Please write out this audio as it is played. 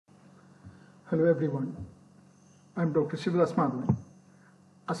Hello everyone, I'm Dr. Sivadas Madhavan,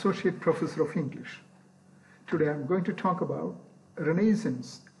 Associate Professor of English. Today I'm going to talk about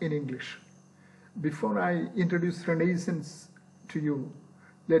Renaissance in English. Before I introduce Renaissance to you,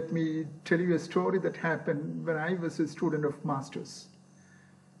 let me tell you a story that happened when I was a student of Masters.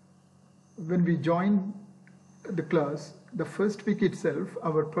 When we joined the class, the first week itself,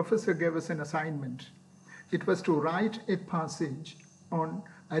 our professor gave us an assignment. It was to write a passage on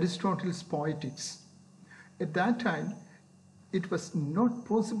Aristotle's Poetics. At that time, it was not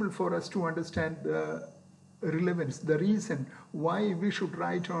possible for us to understand the relevance, the reason why we should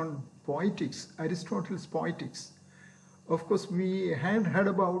write on Poetics, Aristotle's Poetics. Of course, we had heard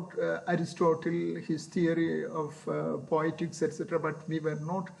about Aristotle, his theory of poetics, etc., but we were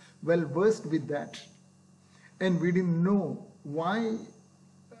not well versed with that. And we didn't know why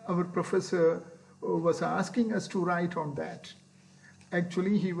our professor was asking us to write on that.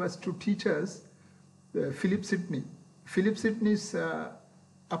 Actually, he was to teach us Philip Sidney. Philip Sidney's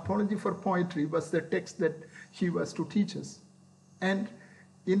Apology for Poetry was the text that he was to teach us. And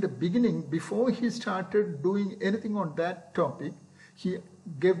in the beginning, before he started doing anything on that topic, he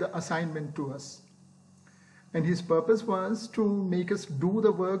gave the assignment to us. And his purpose was to make us do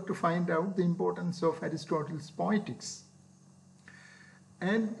the work to find out the importance of Aristotle's Poetics.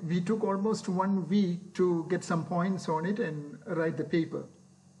 And we took almost 1 week to get some points on it and write the paper.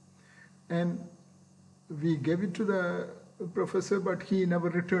 And we gave it to the professor, but he never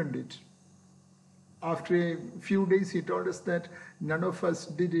returned it. After a few days, he told us that none of us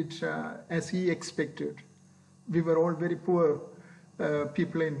did it as he expected. We were all very poor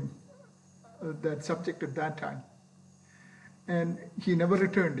people in that subject at that time. And he never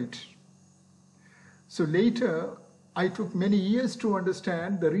returned it. So later, I took many years to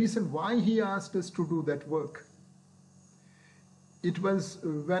understand the reason why he asked us to do that work. It was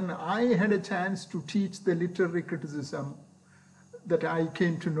when I had a chance to teach the literary criticism that I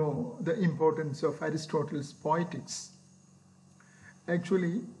came to know the importance of Aristotle's Poetics.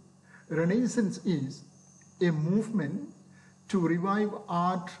 Actually, Renaissance is a movement to revive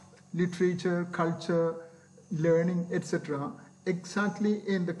art, literature, culture, learning, etc., exactly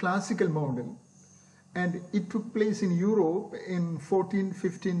in the classical model. And it took place in Europe in 14th,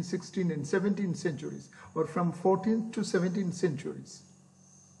 15th, 16th, and 17th centuries, or from 14th to 17th centuries.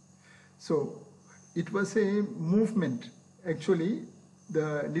 So it was a movement. Actually,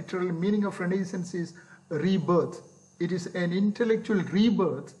 the literal meaning of Renaissance is rebirth. It is an intellectual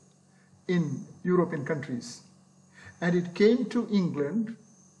rebirth in European countries. And it came to England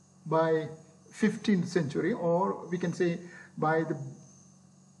by 15th century, or we can say by the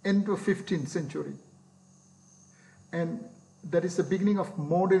end of 15th century. And that is the beginning of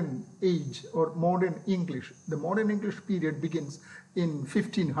modern age or modern English. The modern English period begins in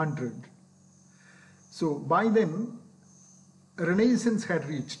 1500. So by then, Renaissance had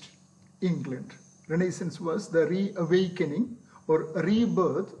reached England. Renaissance was the reawakening or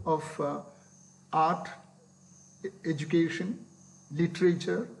rebirth of art, education,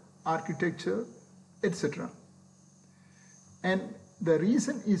 literature, architecture, etc. And the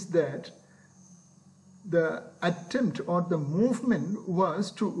reason is that the attempt or the movement was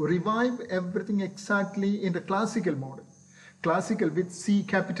to revive everything exactly in the classical model. Classical with C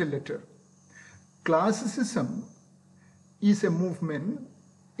capital letter. Classicism is a movement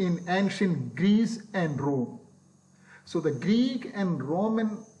in ancient Greece and Rome. So the Greek and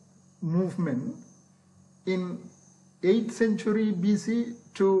Roman movement in 8th century BC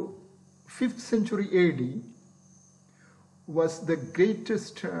to 5th century AD was the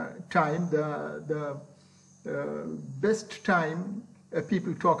greatest time, the best time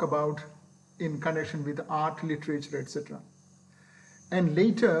people talk about in connection with art, literature, etc. And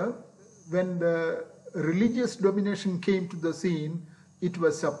later, when the religious domination came to the scene, it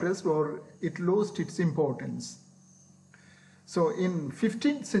was suppressed or it lost its importance. So in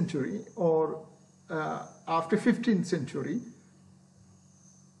 15th century or after 15th century,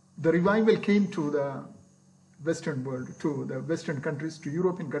 the revival came to the Western world, to the Western countries, to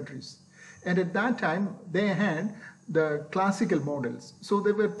European countries. And at that time, they had the classical models. So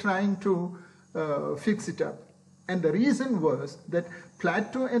they were trying to fix it up. And the reason was that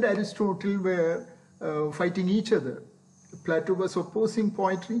Plato and Aristotle were fighting each other. Plato was opposing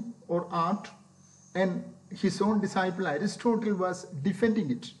poetry or art, and his own disciple Aristotle was defending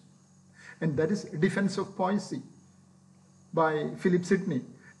it. And that is Defense of Poesy by Philip Sidney.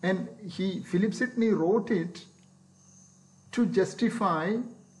 And Philip Sidney wrote it to justify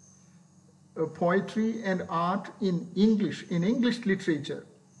poetry and art in English literature,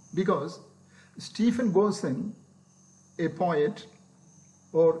 because Stephen Gosson, a poet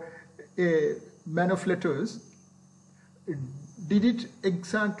or a man of letters, did it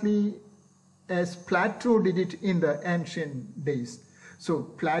exactly as Plato did it in the ancient days. So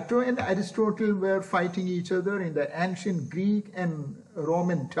Plato and Aristotle were fighting each other in the ancient Greek and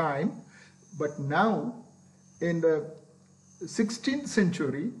Roman time, but now in the 16th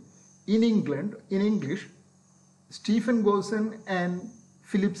century in England, in English, Stephen Gosson and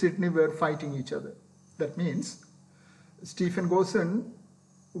Philip Sidney were fighting each other. That means Stephen Gosson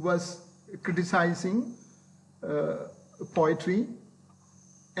was criticizing poetry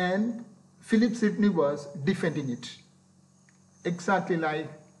and Philip Sidney was defending it, exactly like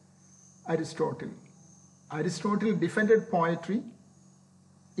Aristotle. Aristotle defended poetry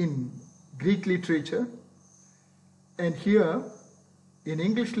in Greek literature, and here in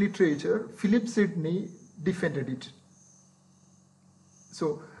English literature, Philip Sidney defended it.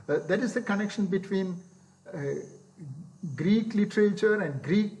 So that is the connection between Greek literature and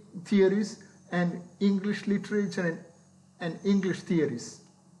Greek theories and English literature and English theories.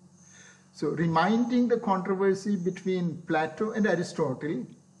 So reminding the controversy between Plato and Aristotle,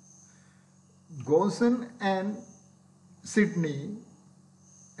 Gosson and Sidney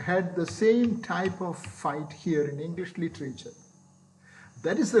had the same type of fight here in English literature.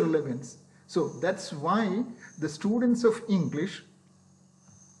 That is the relevance. So that's why the students of English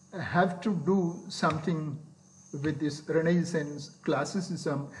have to do something with this Renaissance,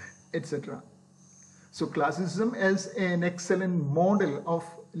 classicism, etc. So classicism as an excellent model of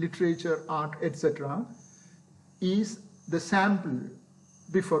literature, art, etc. is the sample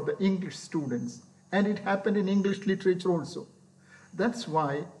before the English students, and it happened in English literature also. That's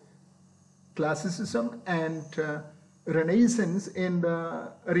why classicism and Renaissance in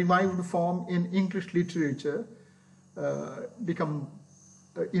the revived form in English literature become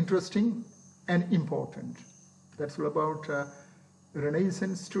interesting and important. That's all about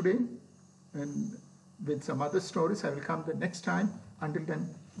Renaissance today, and with some other stories I will come the next time. Until then,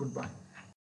 goodbye.